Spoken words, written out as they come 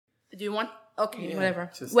Do you want? Okay, Yeah, whatever.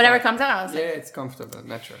 just Whatever start. comes out, I'll say. Yeah, it's comfortable,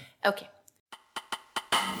 natural. Okay.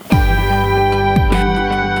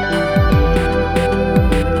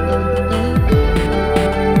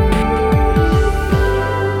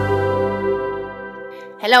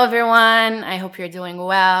 Hello, everyone. I hope you're doing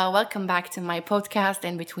well. Welcome back to my podcast,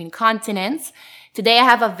 In Between Continents. Today, I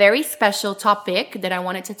have a very special topic that I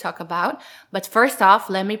wanted to talk about. But first off,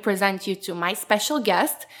 let me present you to my special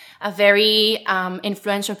guest, a very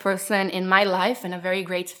influential person in my life and a very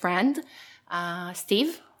great friend,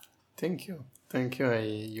 Steve. Thank you.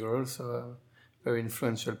 You're also a very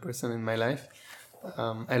influential person in my life.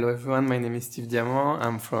 Hello, everyone. My name is Steve Diamant.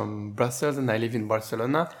 I'm from Brussels and I live in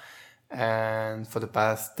Barcelona. And for the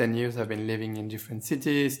past 10 years, I've been living in different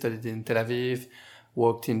cities, studied in Tel Aviv,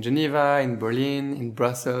 worked in Geneva, in Berlin, in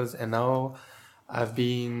Brussels, and now I've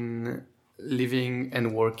been living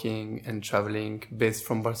and working and traveling based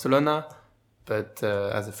from Barcelona, but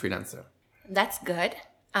as a freelancer. That's good.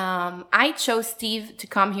 I chose Steve to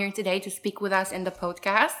come here today to speak with us in the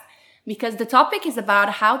podcast because the topic is about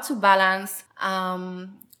how to balance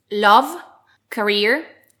love, career,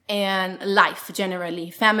 and life generally,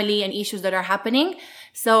 family and issues that are happening.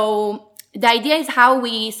 So the idea is how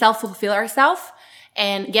we self-fulfill ourselves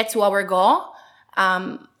and get to our goal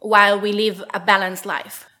while we live a balanced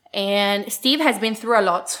life. And Steve has been through a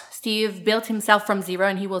lot. Steve built himself from zero,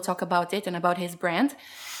 and he will talk about it and about his brand.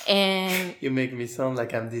 And you make me sound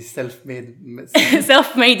like I'm this self-made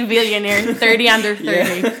billionaire, 30 under 30.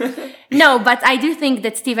 Yeah. No, but I do think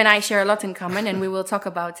that Steve and I share a lot in common, and we will talk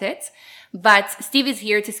about it. But Steve is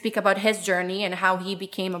here to speak about his journey and how he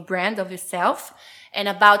became a brand of himself and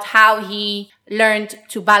about how he learned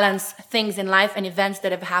to balance things in life and events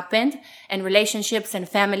that have happened and relationships and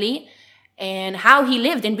family and how he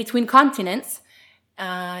lived in between continents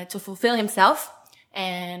to fulfill himself.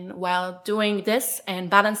 And while doing this and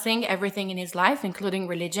balancing everything in his life, including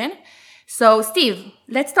religion. So, Steve,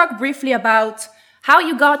 let's talk briefly about how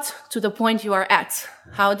you got to the point you are at.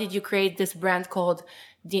 How did you create this brand called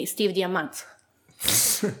Steve Diamant?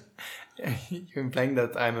 You're implying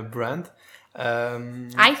that I'm a brand.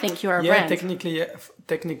 I think you're a brand.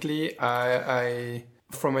 Technically, I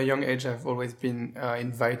from a young age, I've always been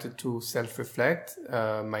invited to self-reflect.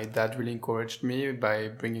 My dad really encouraged me by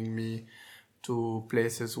bringing me to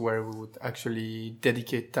places where we would actually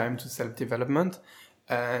dedicate time to self-development.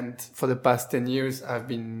 And for the past 10 years, I've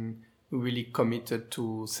been really committed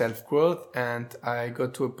to self-growth. And I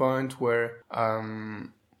got to a point where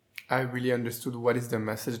I really understood what is the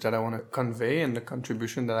message that I want to convey and the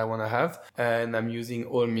contribution that I want to have. And I'm using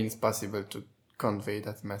all means possible to convey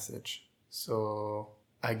that message. So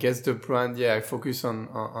I guess the brand, I focus on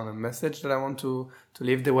a message that I want to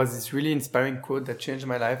leave. There was this really inspiring quote that changed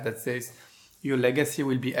my life that says, "Your legacy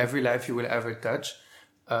will be every life you will ever touch."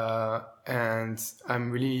 And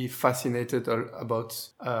I'm really fascinated about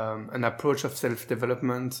an approach of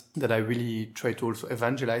self-development that I really try to also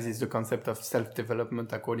evangelize is the concept of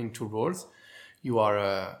self-development according to roles. You are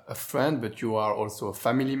a friend, but you are also a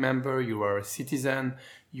family member, you are a citizen,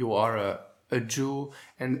 you are a Jew.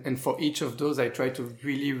 And for each of those, I try to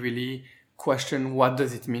really, really question what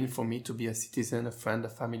does it mean for me to be a citizen, a friend, a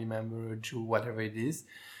family member, a Jew, whatever it is.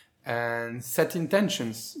 And set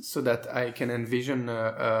intentions so that I can envision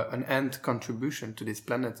an end contribution to this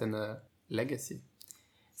planet and a legacy.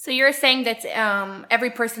 So you're saying that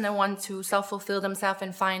every person that wants to self-fulfill themselves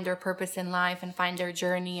and find their purpose in life and find their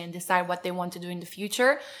journey and decide what they want to do in the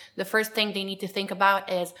future, the first thing they need to think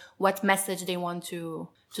about is what message they want to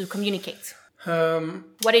communicate.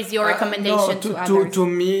 What is your recommendation to others? To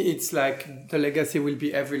me, it's like the legacy will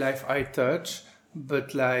be every life I touch,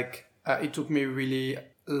 but like it took me really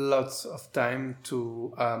lots of time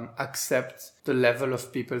to accept the level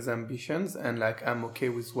of people's ambitions, and like I'm okay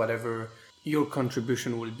with whatever your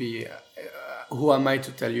contribution will be. Who am I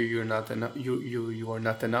to tell you you're not enough? You are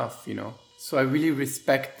not enough, you know. So I really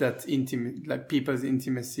respect that people's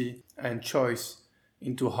intimacy and choice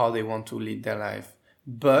into how they want to lead their life.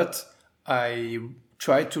 But I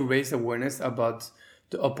try to raise awareness about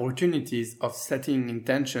the opportunities of setting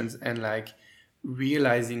intentions and like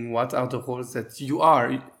realizing what are the roles that you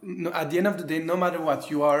are. At the end of the day, no matter what,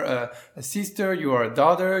 you are a sister, you are a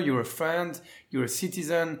daughter, you're a friend, you're a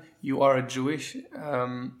citizen, you are a Jewish.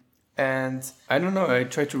 And I don't know, I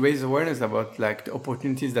try to raise awareness about like the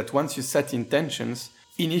opportunities that once you set intentions,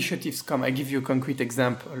 initiatives come. I give you a concrete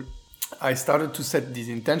example. I started to set these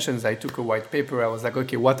intentions. I took a white paper. I was like,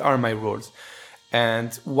 okay, what are my roles?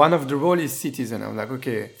 And one of the roles is citizen. I was like,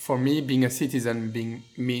 okay, for me, being a citizen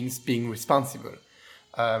means being responsible.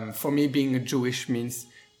 For me, being a Jewish means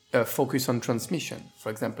focus on transmission. For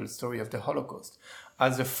example, the story of the Holocaust.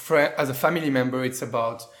 as a friend, as a family member, it's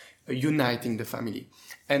about uniting the family.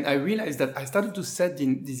 And I realized that I started to set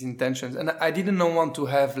these intentions, and I didn't want to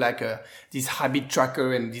have like this habit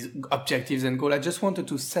tracker and these objectives and goal. I just wanted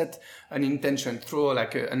to set an intention, throw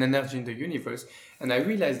like an energy in the universe. And I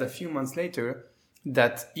realized a few months later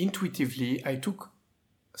that intuitively I took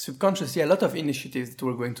subconsciously a lot of initiatives that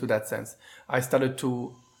were going to that sense. I started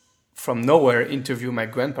to, from nowhere, interview my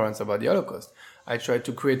grandparents about the Holocaust. I tried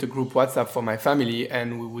to create a group WhatsApp for my family,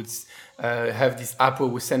 and we would have this app where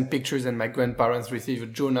we send pictures, and my grandparents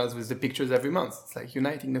receive journals with the pictures every month. It's like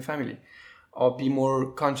uniting the family. Or be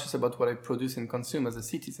more conscious about what I produce and consume as a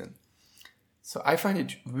citizen. So I find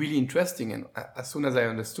it really interesting, and as soon as I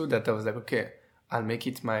understood that, I was like, okay, I'll make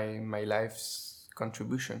it my life's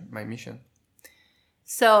contribution, my mission.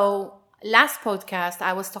 So last podcast,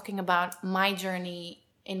 I was talking about my journey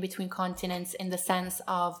in between continents in the sense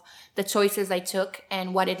of the choices I took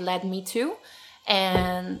and what it led me to.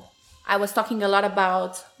 And I was talking a lot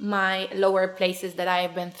about my lower places that I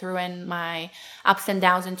have been through and my ups and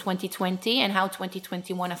downs in 2020 and how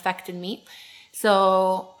 2021 affected me.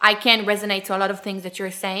 So I can resonate to a lot of things that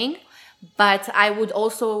you're saying, but I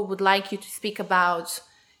would like you to speak about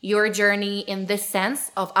your journey in this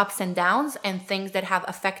sense of ups and downs and things that have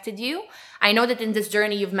affected you. I know that in this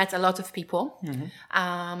journey, you've met a lot of people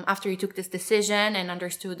after you took this decision and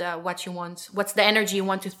understood what you want, what's the energy you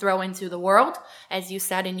want to throw into the world, as you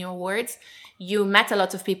said in your words. You met a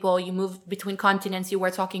lot of people, you moved between continents, you were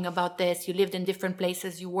talking about this, you lived in different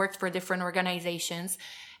places, you worked for different organizations.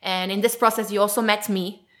 And in this process, you also met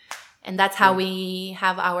me. And that's how we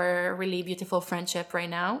have our really beautiful friendship right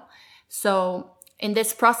now. So in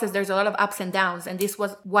this process, there's a lot of ups and downs, and this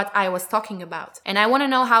was what I was talking about. And I want to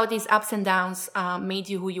know how these ups and downs made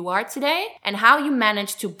you who you are today, and how you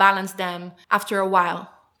managed to balance them after a while.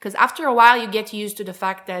 Because after a while, you get used to the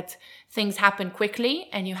fact that things happen quickly,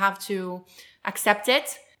 and you have to accept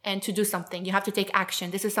it and to do something. You have to take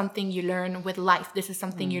action. This is something you learn with life. This is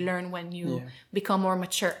something you learn when you become more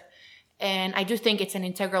mature. And I do think it's an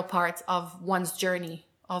integral part of one's journey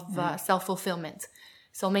of self-fulfillment.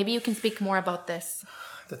 So maybe you can speak more about this.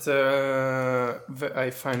 I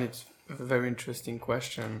find it a very interesting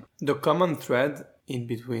question. The common thread in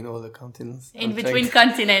between all the continents.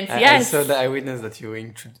 Continents, yes. I saw that I witnessed that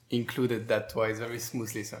you included that twice very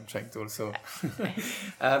smoothly, so I'm trying to also...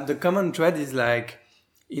 the common thread is like,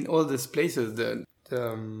 in all these places, the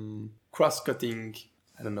cross-cutting...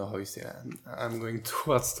 I don't know how you say that. I'm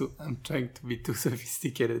trying to be too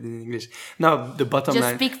sophisticated in English. Now, the bottom line...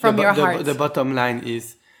 Just speak from your heart. The bottom line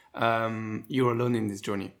is you're alone in this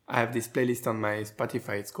journey. I have this playlist on my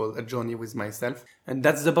Spotify. It's called A Journey with Myself. And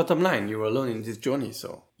that's the bottom line. You're alone in this journey.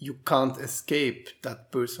 So you can't escape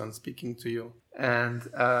that person speaking to you. And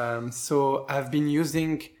so I've been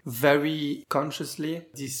using very consciously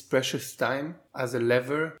this precious time as a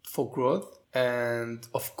lever for growth. And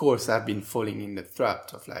of course, I've been falling in the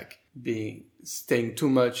trap of like staying too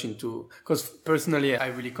much into, because personally, I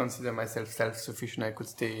really consider myself self-sufficient. I could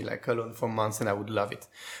stay like alone for months and I would love it.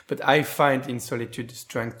 But I find in solitude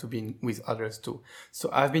strength to be with others too. So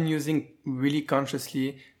I've been using really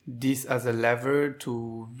consciously this as a lever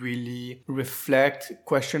to really reflect,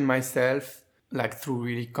 question myself, like through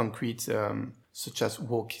really concrete, such as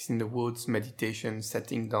walks in the woods, meditation,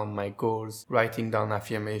 setting down my goals, writing down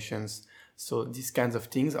affirmations. So these kinds of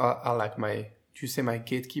things are like my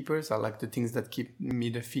gatekeepers, are like the things that keep me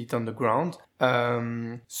the feet on the ground.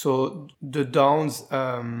 So the downs,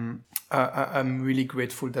 I'm really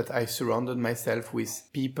grateful that I surrounded myself with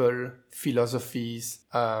people, philosophies,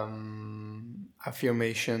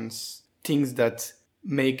 affirmations, things that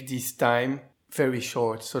make this time very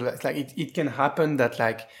short. So like it can happen that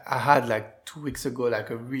like I had like 2 weeks ago, like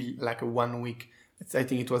a 1 week. I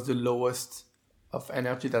think it was the lowest of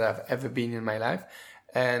energy that I've ever been in my life.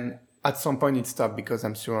 And at some point it stopped because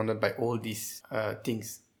I'm surrounded by all these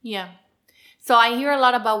things. Yeah. So I hear a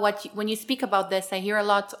lot about when you speak about this, I hear a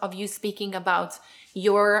lot of you speaking about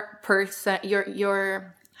your person,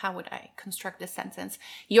 your, how would I construct this sentence?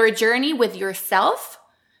 Your journey with yourself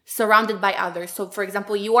surrounded by others. So for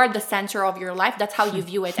example, you are the center of your life. That's how you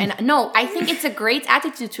view it. And no, I think it's a great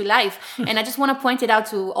attitude to life. And I just want to point it out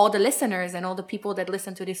to all the listeners and all the people that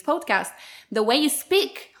listen to this podcast. The way you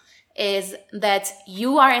speak is that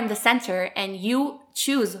you are in the center and you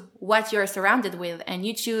choose what you're surrounded with, and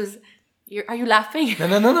you choose. Are you laughing?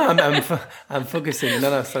 No. I'm focusing.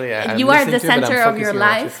 No, sorry. You are the center of your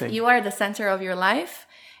life. You are the center of your life,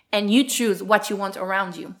 and you choose what you want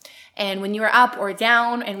around you. And when you're up or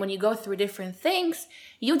down, and when you go through different things,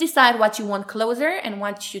 you decide what you want closer and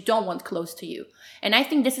what you don't want close to you. And I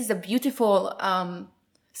think this is a beautiful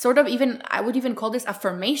sort of even, I would even call this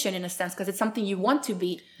affirmation in a sense, because it's something you want to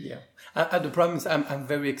be. Yeah. The problem is I'm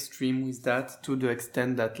very extreme with that, to the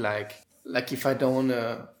extent that like if I don't want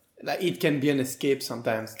to, like, it can be an escape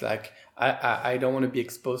sometimes. Like I don't want to be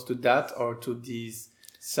exposed to that, or to these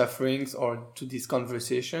sufferings, or to these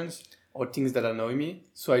conversations, or things that annoy me.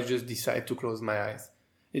 So I just decide to close my eyes.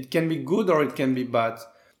 It can be good or it can be bad.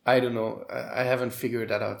 I don't know. I haven't figured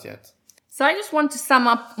that out yet. So I just want to sum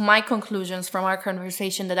up my conclusions from our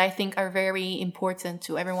conversation that I think are very important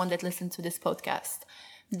to everyone that listens to this podcast.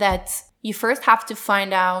 That you first have to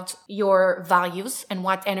find out your values and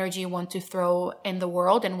what energy you want to throw in the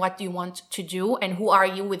world, and what you want to do, and who are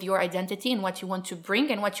you with your identity, and what you want to bring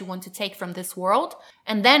and what you want to take from this world.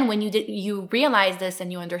 And then when you realize this and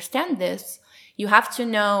you understand this, you have to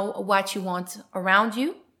know what you want around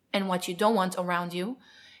you and what you don't want around you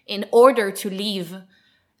in order to leave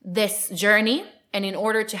this journey, and in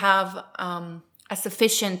order to have a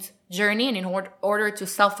sufficient journey, and in order to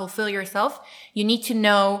self-fulfill yourself, you need to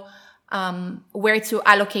know where to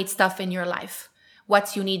allocate stuff in your life.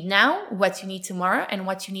 What you need now, what you need tomorrow, and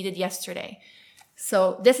what you needed yesterday.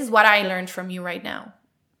 So this is what I learned from you right now.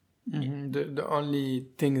 Mm-hmm. The only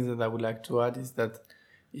thing that I would like to add is that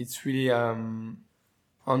it's really on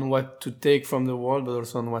what to take from the world, but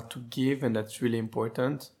also on what to give, and that's really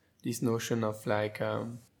important. This notion of like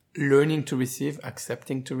learning to receive,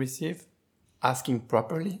 accepting to receive, asking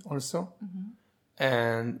properly also,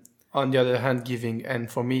 and on the other hand, giving.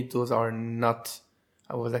 And for me, those are not,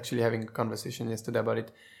 I was actually having a conversation yesterday about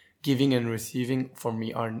it. Giving and receiving for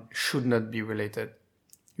me should not be related.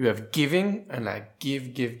 You have giving and like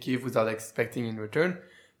give without expecting in return,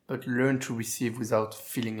 but learn to receive without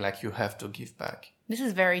feeling like you have to give back. This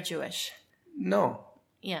is very Jewish. No.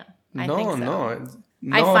 Yeah, I think so.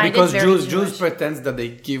 No, because Jews pretend that they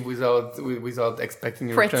give without expecting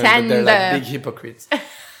in return, but they're like big hypocrites.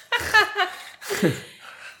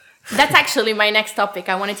 That's actually my next topic.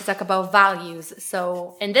 I wanted to talk about values.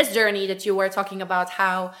 So in this journey that you were talking about,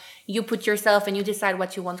 how you put yourself and you decide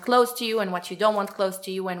what you want close to you and what you don't want close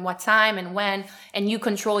to you, and what time and when, and you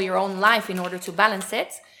control your own life in order to balance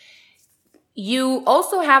it. You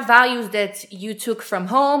also have values that you took from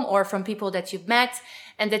home or from people that you've met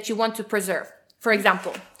and that you want to preserve. For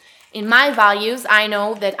example, in my values, I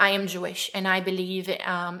know that I am Jewish, and I believe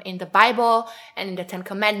in the Bible and in the 10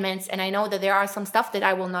 Commandments. And I know that there are some stuff that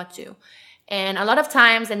I will not do. And a lot of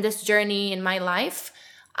times in this journey in my life,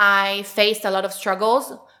 I faced a lot of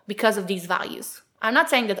struggles because of these values. I'm not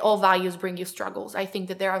saying that all values bring you struggles. I think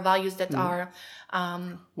that there are values that are...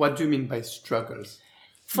 What do you mean by struggles?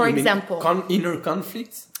 For example... inner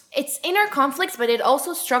conflicts? It's inner conflicts, but it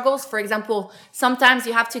also struggles. For example, sometimes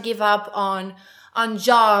you have to give up on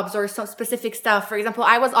jobs or some specific stuff. For example,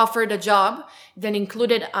 I was offered a job that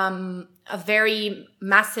included a very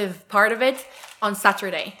massive part of it on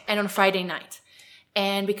Saturday and on Friday night.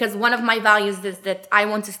 And because one of my values is that I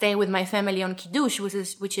want to stay with my family on Kiddush,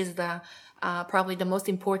 which is the probably the most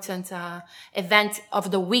important event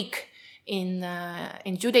of the week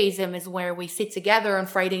in Judaism, is where we sit together on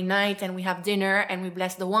Friday night and we have dinner and we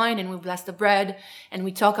bless the wine and we bless the bread and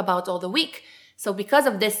we talk about all the week. So because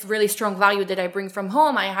of this really strong value that I bring from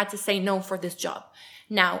home, I had to say no for this job.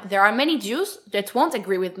 Now, there are many Jews that won't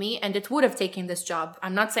agree with me and that would have taken this job.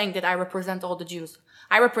 I'm not saying that I represent all the Jews.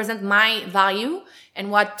 I represent my value and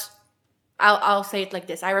what, I'll say it like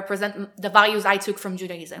this. I represent the values I took from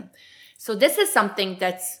Judaism. So this is something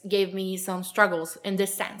that gave me some struggles in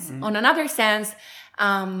this sense. Mm-hmm. On another sense,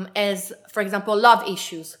 as, for example, love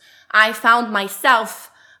issues. I found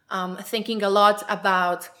myself thinking a lot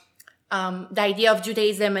about the idea of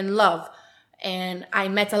Judaism and love. And I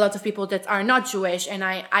met a lot of people that are not Jewish, and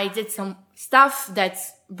I did some stuff that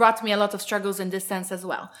brought me a lot of struggles in this sense as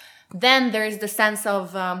well. Then there's the sense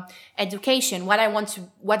of education,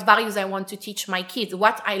 what values I want to teach my kids,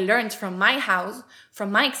 what I learned from my house,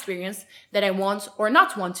 from my experience that I want or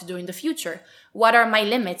not want to do in the future. What are my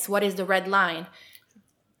limits? What is the red line?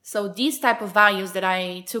 So these type of values that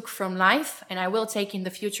I took from life, and I will take in the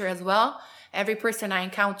future as well. Every person I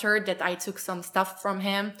encountered that I took some stuff from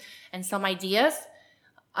him and some ideas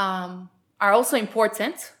are also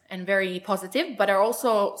important and very positive, but are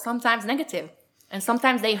also sometimes negative. And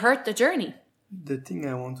sometimes they hurt the journey. The thing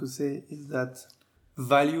I want to say is that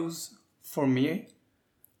values for me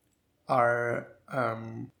are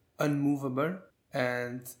unmovable.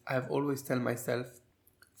 And I've always tell myself,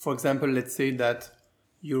 for example, let's say that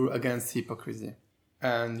you're against hypocrisy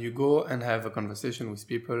and you go and have a conversation with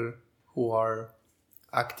people who are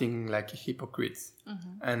acting like hypocrites, mm-hmm.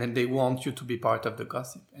 and they want you to be part of the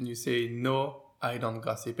gossip. And you say, no, I don't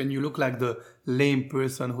gossip. And you look like the lame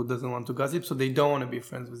person who doesn't want to gossip, so they don't want to be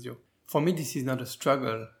friends with you. For me, this is not a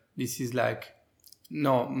struggle. This is like,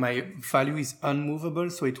 no, my value is unmovable,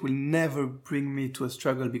 so it will never bring me to a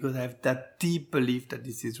struggle because I have that deep belief that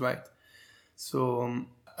this is right. So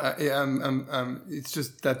it's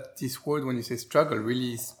just that this word, when you say struggle,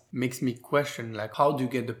 really makes me question, like, how do you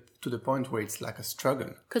get to the point where it's like a struggle?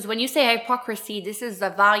 Because when you say hypocrisy, this is a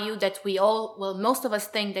value that most of us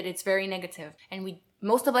think that it's very negative, and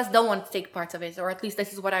most of us don't want to take part of it, or at least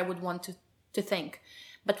this is what I would want to think.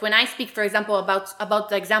 But when I speak, for example, about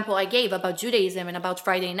the example I gave about Judaism and about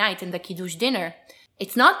Friday night and the Kiddush dinner,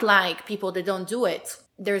 it's not like people that don't do it,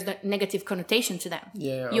 there's a negative connotation to them.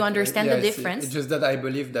 Yeah, you understand the difference? It's just that I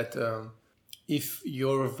believe that if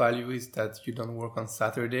your value is that you don't work on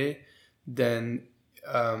Saturday, then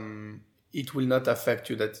it will not affect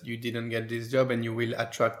you that you didn't get this job, and you will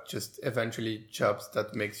attract just eventually jobs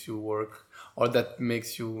that makes you work or that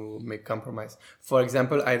makes you make compromise. For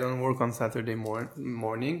example, I don't work on Saturday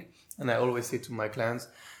morning, and I always say to my clients,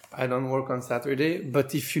 I don't work on Saturday,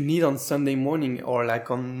 but if you need on Sunday morning or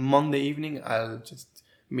like on Monday evening, I'll just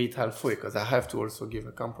meet halfway because I have to also give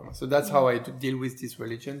a compromise. So that's how I deal with this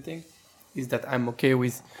religion thing, is that I'm okay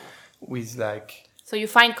with like... So you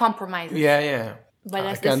find compromises. Yeah. But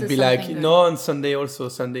I can't be like, good. No, on Sunday also,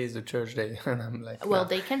 Sunday is the church day. And I'm like... Well,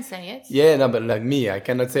 they can say it. Yeah, no, but like me, I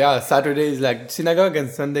cannot say, Saturday is like synagogue and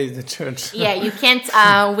Sunday is the church. Yeah, you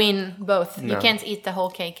can't win both. No. You can't eat the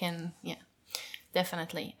whole cake and... Yeah,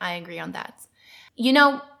 definitely. I agree on that. You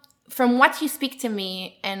know, from what you speak to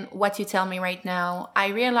me and what you tell me right now, I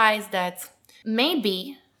realize that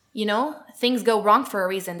maybe... You know, things go wrong for a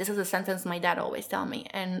reason. This is a sentence my dad always tell me.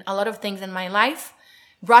 And a lot of things in my life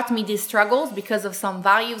brought me these struggles because of some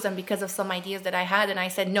values and because of some ideas that I had. And I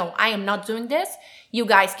said, no, I am not doing this. You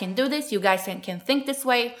guys can do this. You guys can think this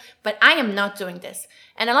way, but I am not doing this.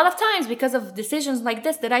 And a lot of times because of decisions like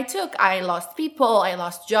this that I took, I lost people, I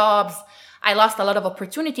lost jobs, I lost a lot of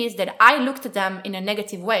opportunities that I looked at them in a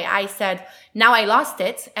negative way. I said, now I lost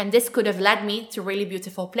it, and this could have led me to really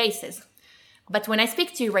beautiful places. But when I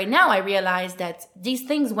speak to you right now, I realize that these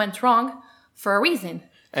things went wrong for a reason.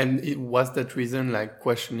 And was that reason like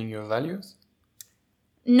questioning your values?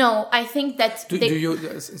 No, I think that... Do you...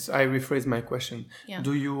 I rephrase my question. Yeah.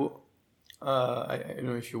 Do you... I don't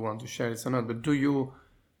know if you want to share this or not, but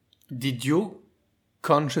did you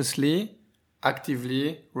consciously,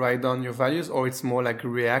 actively write down your values, or it's more like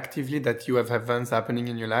reactively that you have events happening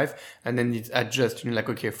in your life and then it adjusts, like,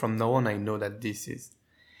 okay, from now on I know that this is...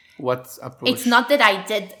 What approach? It's not that I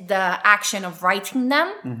did the action of writing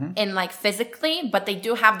them in like physically, but they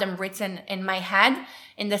do have them written in my head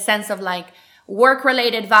in the sense of like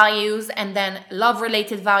work-related values and then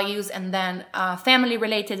love-related values and then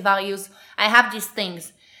family-related values. I have these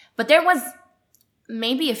things. But there was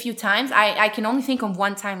maybe a few times, I can only think of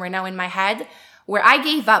one time right now in my head where I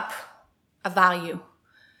gave up a value.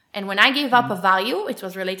 And when I gave up a value, it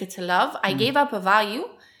was related to love. I gave up a value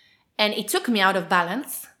and it took me out of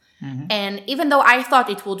balance. And even though I thought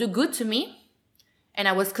it will do good to me, and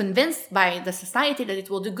I was convinced by the society that it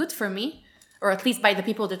will do good for me, or at least by the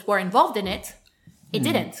people that were involved in it, it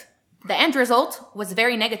didn't. The end result was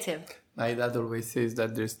very negative. My dad always says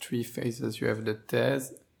that there's 3 phases. You have the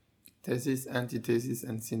thesis, antithesis,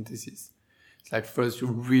 and synthesis. It's like first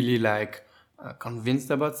you're really like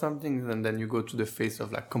convinced about something, and then you go to the phase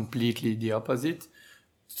of like completely the opposite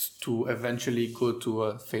to eventually go to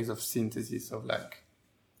a phase of synthesis of like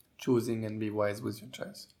choosing and be wise with your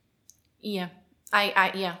choice. Yeah,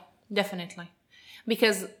 yeah, definitely.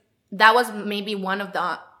 Because that was maybe one of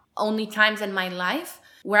the only times in my life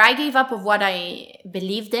where I gave up of what I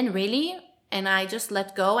believed in really, and I just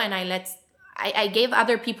let go and I gave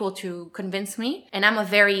other people to convince me. And I'm a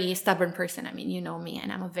very stubborn person. I mean, you know me,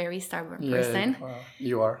 and I'm a very stubborn person.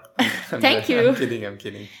 You are. Thank you. I'm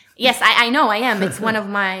kidding. Yes, I know I am. It's one of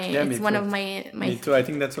my, Me too. I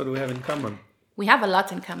think that's what we have in common. We have a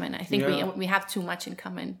lot in common. I think we have too much in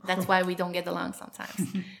common. That's why we don't get along sometimes.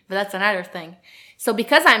 But that's another thing. So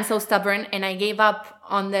because I'm so stubborn and I gave up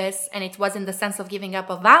on this, and it was in the sense of giving up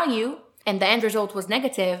a value, and the end result was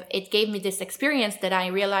negative, it gave me this experience that I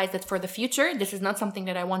realized that for the future, this is not something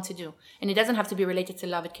that I want to do. And it doesn't have to be related to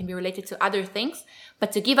love. It can be related to other things.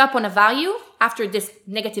 But to give up on a value after this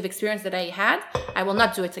negative experience that I had, I will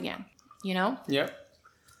not do it again. You know? Yeah.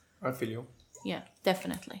 I feel you. Yeah,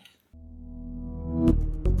 definitely.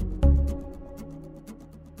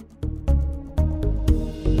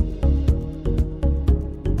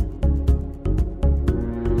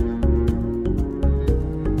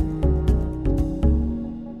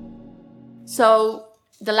 So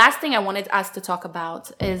the last thing I wanted us to talk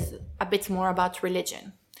about is a bit more about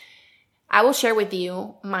religion. I will share with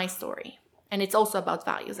you my story. And it's also about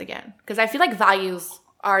values again. Because I feel like values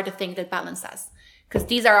are the thing that balance us. Because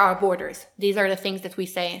these are our borders. These are the things that we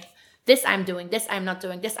say, this I'm doing, this I'm not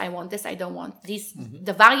doing, this I want, this I don't want. These,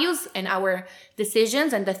 the values and our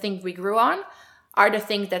decisions and the things we grew on are the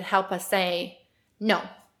things that help us say, no,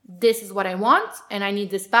 this is what I want, and I need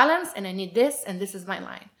this balance, and I need this, and this is my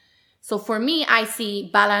line. So for me, I see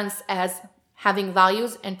balance as having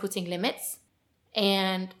values and putting limits.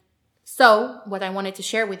 And so what I wanted to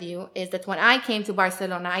share with you is that when I came to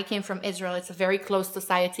Barcelona, I came from Israel. It's a very closed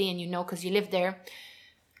society, and you know, because you live there.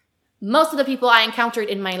 Most of the people I encountered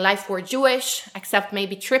in my life were Jewish, except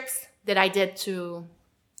maybe trips that I did to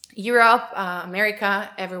Europe, America,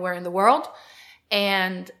 everywhere in the world.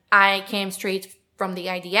 And I came straight from the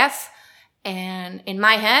IDF. And in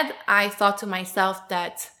my head, I thought to myself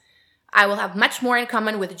that I will have much more in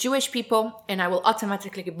common with Jewish people, and I will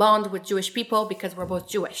automatically bond with Jewish people because we're both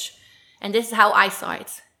Jewish. And this is how I saw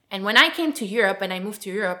it. And when I came to Europe and I moved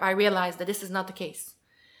to Europe, I realized that this is not the case.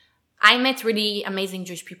 I met really amazing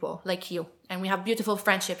Jewish people like you, and we have beautiful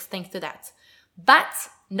friendships thanks to that. But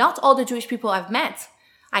not all the Jewish people I've met,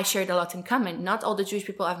 I shared a lot in common. Not all the Jewish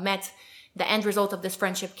people I've met, the end result of this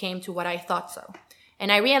friendship came to what I thought so.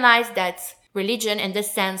 And I realized that religion in this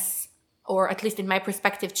sense, or at least in my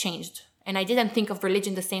perspective, changed. And I didn't think of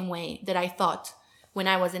religion the same way that I thought when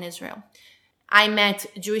I was in Israel. I met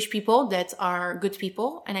Jewish people that are good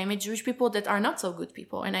people, and I met Jewish people that are not so good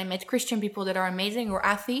people. And I met Christian people that are amazing or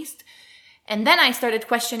atheist. And then I started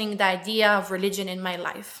questioning the idea of religion in my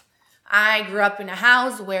life. I grew up in a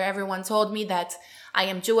house where everyone told me that I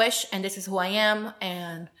am Jewish and this is who I am,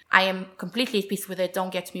 and I am completely at peace with it,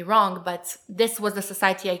 don't get me wrong, but this was the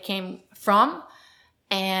society I came from.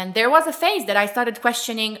 And there was a phase that I started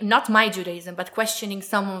questioning, not my Judaism, but questioning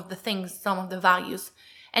some of the things, some of the values.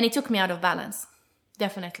 And it took me out of balance,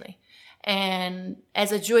 definitely. And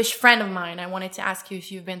as a Jewish friend of mine, I wanted to ask you if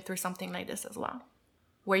you've been through something like this as well,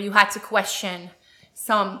 where you had to question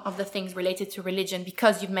some of the things related to religion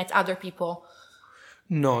because you've met other people.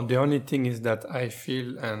 No, the only thing is that I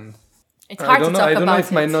feel, and it's hard to talk about it. I don't know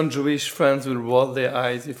if my non-Jewish friends will roll their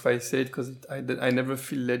eyes if I say it, because I never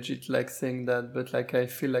feel legit like saying that, but like I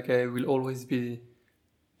feel like I will always be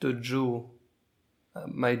the Jew,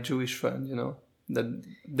 my Jewish friend, you know, that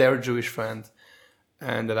their Jewish friend,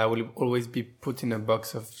 and that I will always be put in a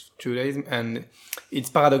box of Judaism. And it's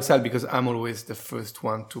paradoxal because I'm always the first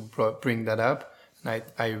one to bring that up. And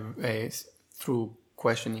I through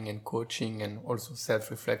questioning and coaching and also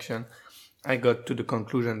self-reflection, I got to the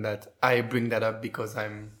conclusion that I bring that up because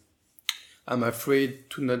I'm afraid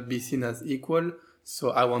to not be seen as equal. So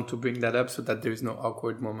I want to bring that up so that there is no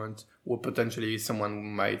awkward moment where potentially someone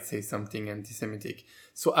might say something anti-Semitic.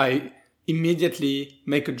 So I immediately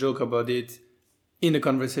make a joke about it in a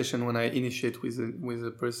conversation when I initiate with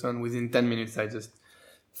a person. Within 10 minutes, I just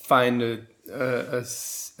find a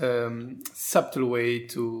subtle way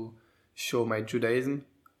to show my Judaism,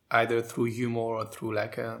 either through humor or through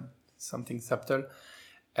like something subtle.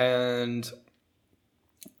 And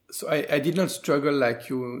so I did not struggle like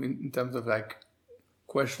you in terms of like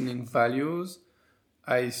questioning values.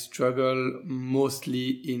 I struggle mostly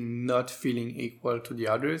in not feeling equal to the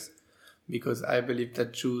others, because I believe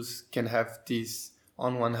that Jews can have this,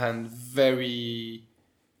 on one hand, a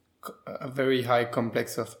very high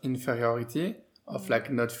complex of inferiority, of like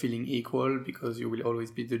not feeling equal because you will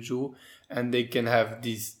always be the Jew, and they can have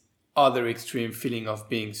this other extreme feeling of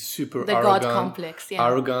being super the arrogant, God complex, yeah.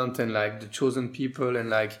 Arrogant and like the chosen people, and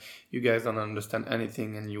like you guys don't understand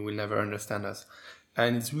anything and you will never understand us.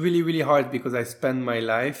 And it's really, really hard because I spend my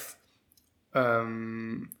life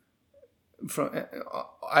from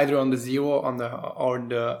either on the 0 or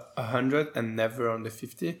the 100 and never on the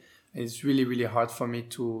 50. It's really, really hard for me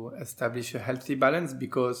to establish a healthy balance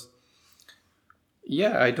because,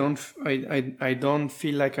 yeah, I don't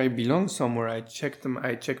feel like I belong somewhere. I checked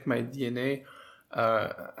my DNA.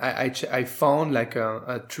 I found like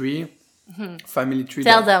a tree, family tree.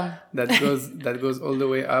 that goes all the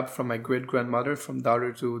way up from my great grandmother, from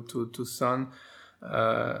daughter to son,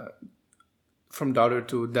 from daughter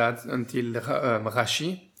to dad until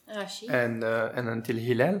Rashi, and until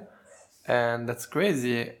Hillel, and that's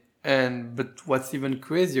crazy. But what's even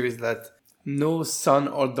crazier is that no son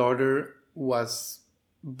or daughter was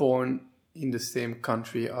born in the same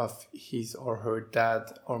country of his or her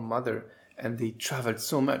dad or mother, and they traveled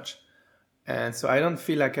so much. And so I don't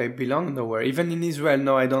feel like I belong nowhere. Even in Israel,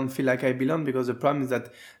 no, I don't feel like I belong, because the problem is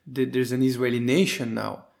that there's an Israeli nation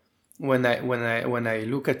now. when I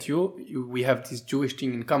look at you, we have this Jewish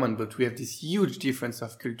thing in common, but we have this huge difference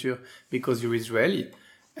of culture because you're Israeli.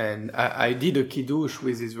 And I did a kiddush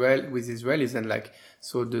with Israelis, and like,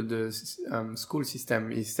 so the school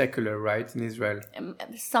system is secular, right, in Israel?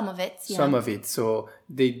 Some of it, yeah. Some of it. So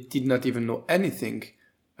they did not even know anything,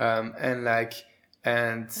 and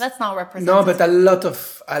that's not representative. No, but a lot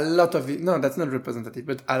of it. No, that's not representative.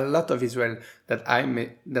 But a lot of Israel that I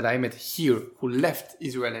met here, who left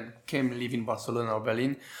Israel and came live in Barcelona or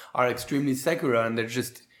Berlin, are extremely secular, and they're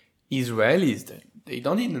just Israelis. They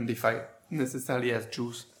don't identify necessarily as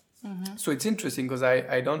Jews. Mm-hmm. So it's interesting because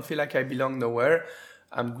I don't feel like I belong nowhere.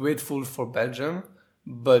 I'm grateful for Belgium,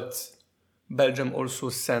 but Belgium also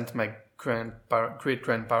sent my great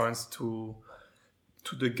grandparents to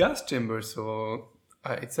the gas chamber. So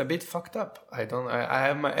it's a bit fucked up. I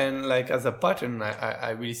have my, and like as a pattern,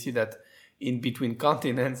 I really see that in between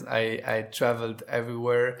continents, I traveled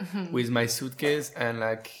everywhere with my suitcase, and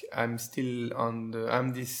like I'm still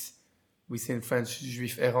I'm this, we say in French,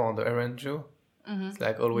 juif errant, the errant Jew. Mm-hmm. It's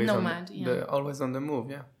like always nomad, always on the move.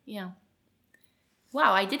 Yeah. Yeah.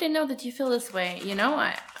 Wow, I didn't know that you feel this way. You know,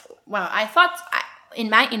 I thought in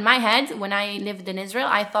my head when I lived in Israel,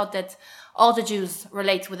 I thought that all the Jews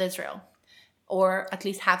relate with Israel, or at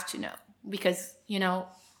least have to know, because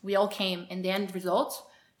we all came in the end result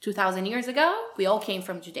 2,000 years ago. We all came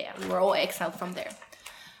from Judea. We were all exiled from there.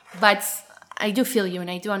 But I do feel you, and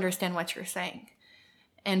I do understand what you're saying.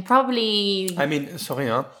 And probably... I mean, sorry,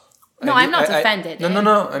 huh? No, I'm not offended.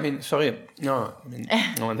 No. I mean, sorry. No, I mean,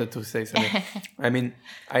 I wanted to say something. I mean,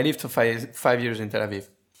 I lived for 5 years in Tel Aviv.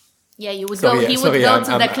 Yeah, you would go. He would go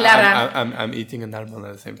to the Clara. I'm eating an almond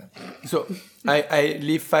at the same time. So I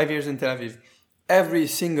live 5 years in Tel Aviv. Every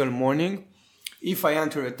single morning, if I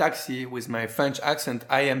enter a taxi with my French accent,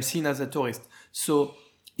 I am seen as a tourist. So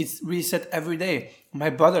it's reset every day. My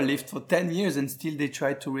brother lived for 10 years and still they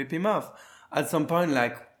tried to rip him off. At some point,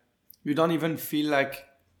 like, you don't even feel like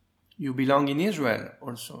you belong in Israel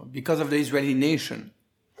also because of the Israeli nation.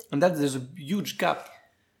 And there's a huge gap.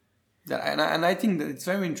 And I think that it's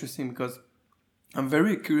very interesting because I'm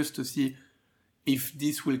very curious to see if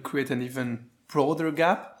this will create an even broader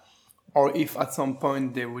gap, or if at some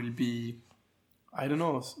point there will be, I don't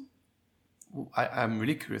know. I'm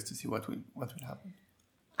really curious to see what will happen.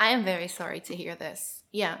 I am very sorry to hear this.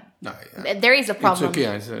 Yeah. No, there is a problem.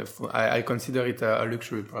 It's okay. I consider it a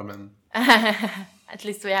luxury problem. At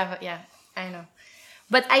least we have, I know.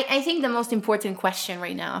 But I think the most important question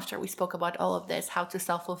right now, after we spoke about all of this, how to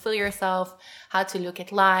self-fulfill yourself, how to look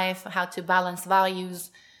at life, how to balance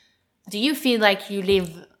values. Do you feel like you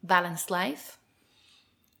live balanced life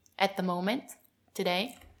at the moment,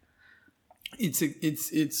 today?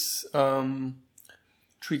 It's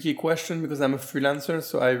tricky question because I'm a freelancer,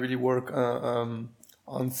 so I really work on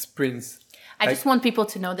sprints. I just want people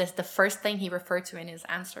to know this. The first thing he referred to in his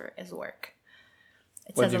answer is work.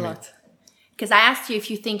 It says a lot. Because I asked you if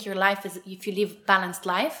you think your life is, if you live balanced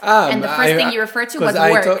life, and the first thing you referred to was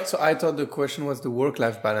work. I thought the question was the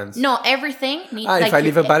work-life balance. No, everything needs. If I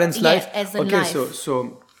live a balanced life, as in life.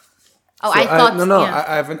 I thought.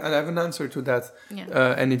 I have an answer to that,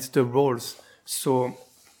 and it's the roles. So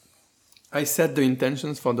I set the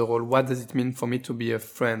intentions for the role. What does it mean for me to be a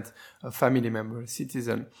friend, a family member, a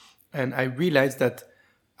citizen? And I realized that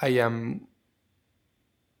I am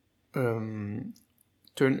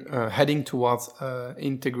heading towards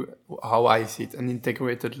how I see it, an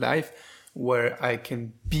integrated life where I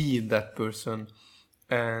can be that person.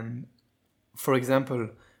 And for example,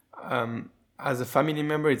 as a family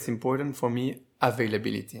member, it's important for me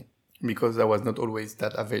availability because I was not always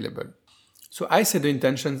that available. So I set the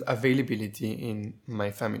intentions availability in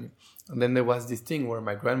my family. And then there was this thing where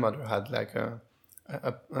my grandmother had like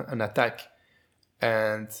an attack,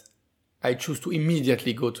 and I chose to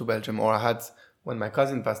immediately go to Belgium. Or I had, when my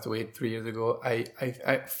cousin passed away 3 years ago,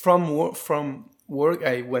 from work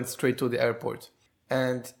I went straight to the airport.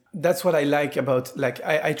 And that's what I like about, like,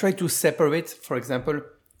 I try to separate, for example,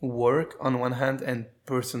 work on one hand and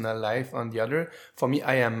personal life on the other. For me,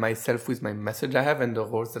 I am myself with my message I have and the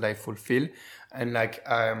roles that I fulfill. And like,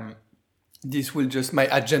 my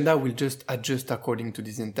agenda will just adjust according to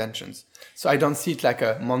these intentions. So I don't see it like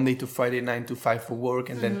a Monday to Friday, 9 to 5 for work.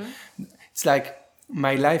 And then it's like,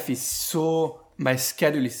 my life is my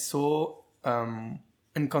schedule is so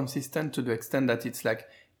inconsistent to the extent that it's like,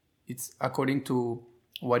 it's according to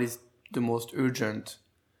what is the most urgent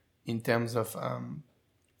in terms of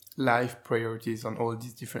life priorities on all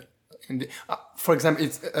these different. For example,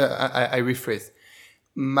 I rephrase.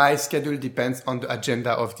 My schedule depends on the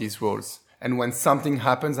agenda of these roles. And when something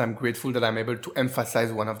happens, I'm grateful that I'm able to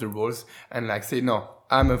emphasize one of the roles and like say, no,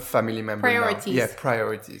 I'm a family member Priorities. now. Yeah,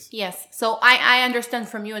 priorities. Yes. So I understand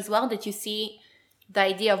from you as well that you see the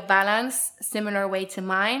idea of balance similar way to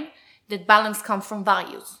mine, that balance comes from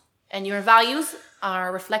values. And your values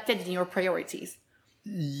are reflected in your priorities.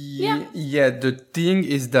 Yeah, the thing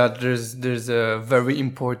is that there's a very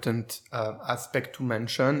important aspect to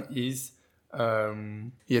mention is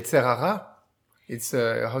Yetzer hara. It's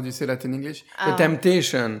how do you say that in English? The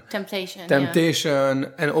temptation.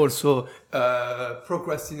 Temptation, and also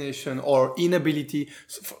procrastination or inability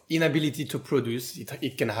to produce.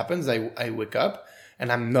 It can happen. I wake up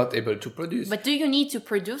and I'm not able to produce. But do you need to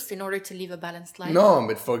produce in order to live a balanced life? No,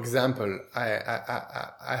 but for example,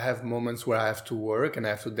 I have moments where I have to work and I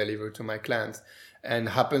have to deliver to my clients. And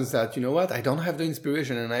happens that, you know what, I don't have the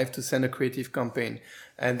inspiration and I have to send a creative campaign.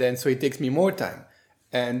 And then so it takes me more time.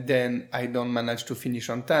 And then I don't manage to finish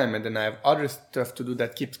on time. And then I have other stuff to do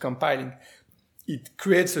that keeps compiling. It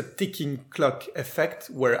creates a ticking clock effect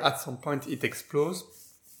where at some point it explodes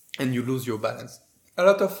and you lose your balance. A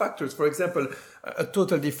lot of factors. For example, a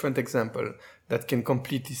total different example that can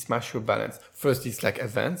completely smash your balance. First, it's like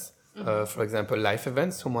events. For example, life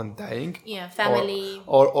events, someone dying. Yeah, family.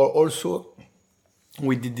 Or also,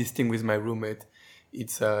 we did this thing with my roommate.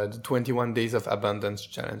 It's the 21 Days of Abundance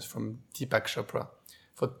Challenge from Deepak Chopra.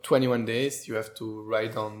 For 21 days, you have to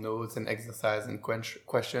write down notes and exercise and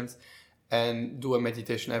questions and do a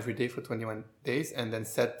meditation every day for 21 days and then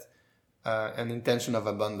set an intention of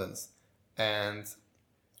abundance. And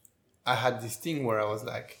I had this thing where I was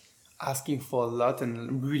like asking for a lot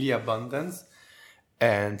and really abundance.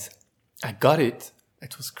 And I got it.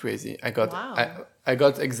 It was crazy. I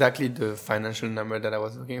got exactly the financial number that I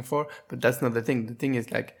was looking for, but that's not the thing. The thing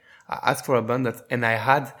is like I asked for abundance and I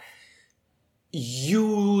had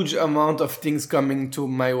huge amount of things coming to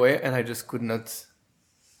my way and I just could not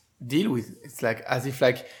deal with it. It's like as if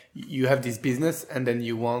like you have this business and then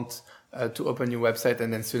you want to open your website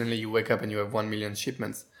and then suddenly you wake up and you have 1 million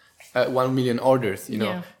shipments, 1 million orders, you know.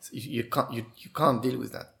 Yeah. So you can't deal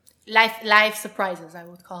with that. Life surprises, I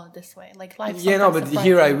would call it this way. Like life. Yeah, no, but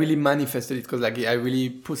here I really manifested it because like I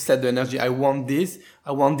really set the energy. I want this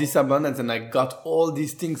abundance, and I got all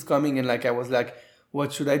these things coming, and like I was like,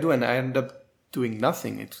 what should I do? And I ended up doing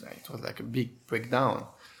nothing. It was like a big breakdown.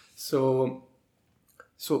 So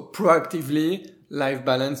proactively, life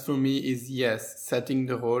balance for me is yes, setting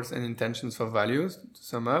the roles and intentions for values to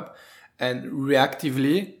sum up, and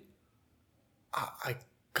reactively, I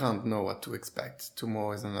can't know what to expect.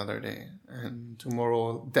 Tomorrow is another day, and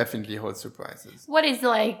tomorrow definitely holds surprises. What is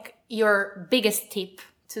like your biggest tip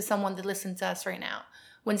to someone that listens to us right now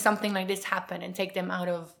when something like this happen and take them out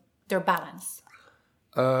of their balance?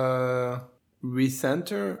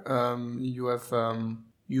 Recenter.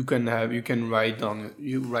 You can write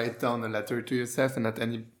down a letter to yourself, and at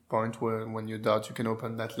any point when you doubt, you can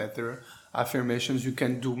open that letter. Affirmations. You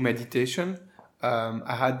can do meditation.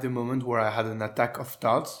 I had the moment where I had an attack of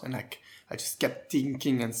thoughts and like I just kept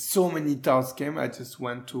thinking and so many thoughts came. I just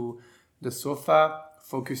went to the sofa,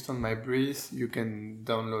 focused on my breath. You can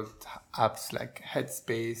download apps like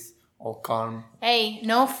Headspace or Calm. Hey,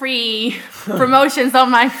 no free promotions on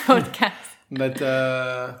my podcast. But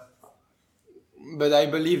I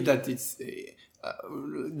believe that it's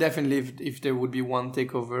definitely if there would be one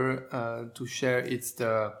takeover to share, it's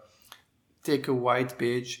the take a white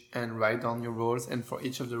page and write down your roles, and for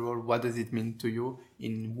each of the roles, what does it mean to you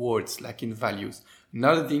in words, like in values.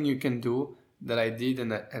 Another thing you can do that I did,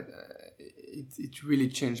 and it really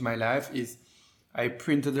changed my life, is I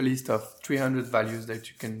printed a list of 300 values that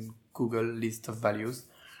you can Google list of values.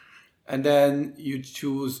 And then you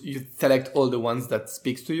select all the ones that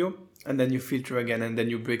speaks to you, and then you filter again, and then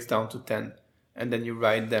you break down to 10, and then you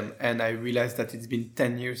write them. And I realized that it's been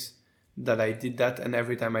 10 years that I did that, and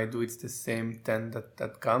every time I do, it's the same 10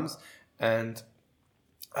 that comes. And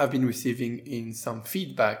I've been receiving in some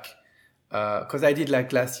feedback, because I did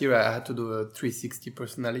like last year, I had to do a 360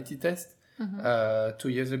 personality test 2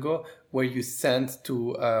 years ago, where you send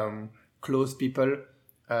to close people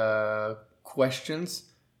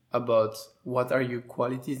questions about what are your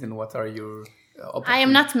qualities and what are your I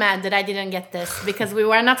am not mad that I didn't get this because we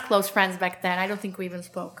were not close friends back then. I don't think we even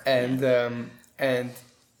spoke. And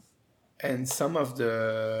some of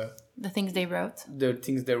the things they wrote. The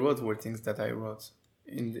things they wrote were things that I wrote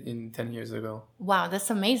in 10 years ago. Wow, that's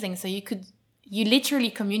amazing. So you literally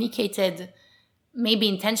communicated, maybe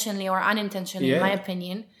intentionally or unintentionally, in my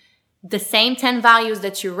opinion, the same 10 values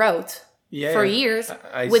that you wrote for years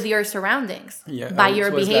with your surroundings, by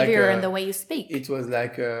your behavior and the way you speak. It was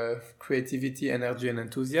like creativity, energy, and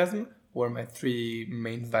enthusiasm were my 3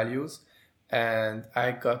 main values. And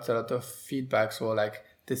I got a lot of feedback, so like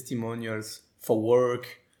testimonials for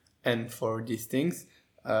work and for these things.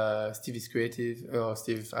 Steve is creative, or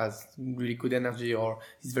Steve has really good energy, or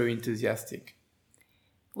he's very enthusiastic.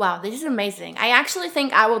 Wow, this is amazing. I actually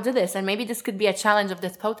think I will do this, and maybe this could be a challenge of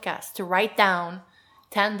this podcast, to write down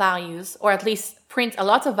 10 values, or at least print a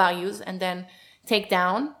lot of values and then take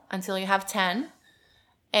down until you have 10.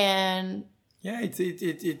 And yeah,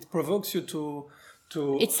 it provokes you to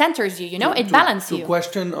it centers you, it balances you. To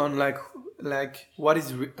question on like what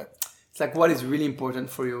is it's like what is really important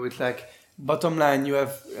for you. It's like bottom line, you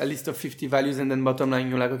have a list of 50 values, and then bottom line,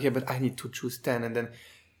 you're like, okay, but I need to choose 10, and then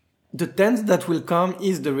the 10th that will come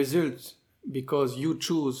is the result because you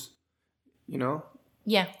choose,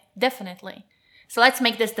 Yeah, definitely. So let's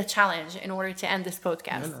make this the challenge in order to end this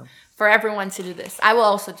podcast. For everyone to do this. I will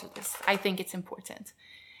also do this. I think it's important.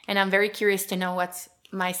 And I'm very curious to know what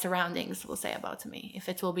my surroundings will say about me, if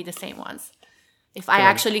it will be the same ones. If I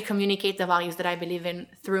actually communicate the values that I believe in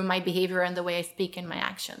through my behavior and the way I speak and my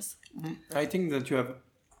actions. I think that you have...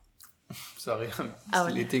 Sorry, I'm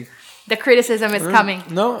still eating. The criticism is coming.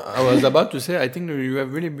 No, I was about to say, I think that you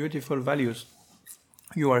have really beautiful values.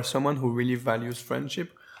 You are someone who really values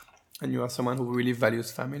friendship, and you are someone who really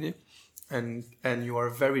values family, and you are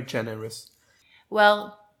very generous.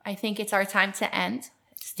 Well, I think it's our time to end.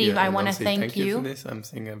 Steve, I want to thank you for this. I'm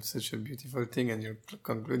saying I'm such a beautiful thing, and you're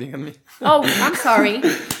concluding on me. Oh, I'm sorry.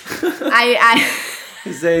 I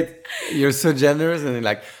You said you're so generous, and you're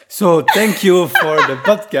like, so thank you for the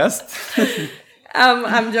podcast.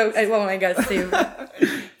 I'm joking. Oh my God, Steve.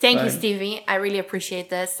 Thank you, Stevie. I really appreciate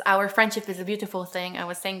this. Our friendship is a beautiful thing. I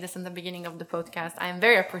was saying this in the beginning of the podcast. I am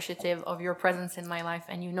very appreciative of your presence in my life,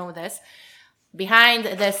 and you know this. Behind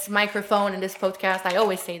this microphone and this podcast, I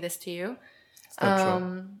always say this to you.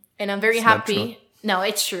 And I'm very happy. No,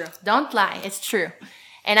 it's true. Don't lie. It's true.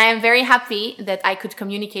 And I am very happy that I could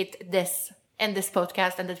communicate this in this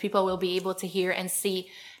podcast, and that people will be able to hear and see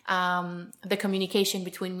the communication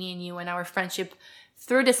between me and you and our friendship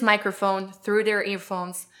through this microphone, through their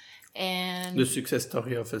earphones. And the success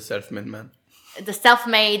story of a self-made man. The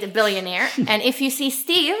self-made billionaire. And if you see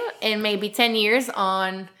Steve in maybe 10 years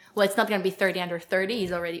on, well, it's not going to be 30 under 30.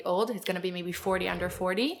 He's already old. It's going to be maybe 40 under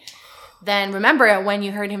 40. Then remember when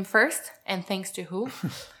you heard him first, and thanks to who.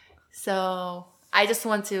 So I just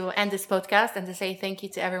want to end this podcast and to say thank you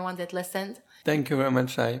to everyone that listened. Thank you very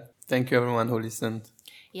much, Shai. Thank you everyone who listened.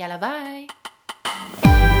 Yalla, bye.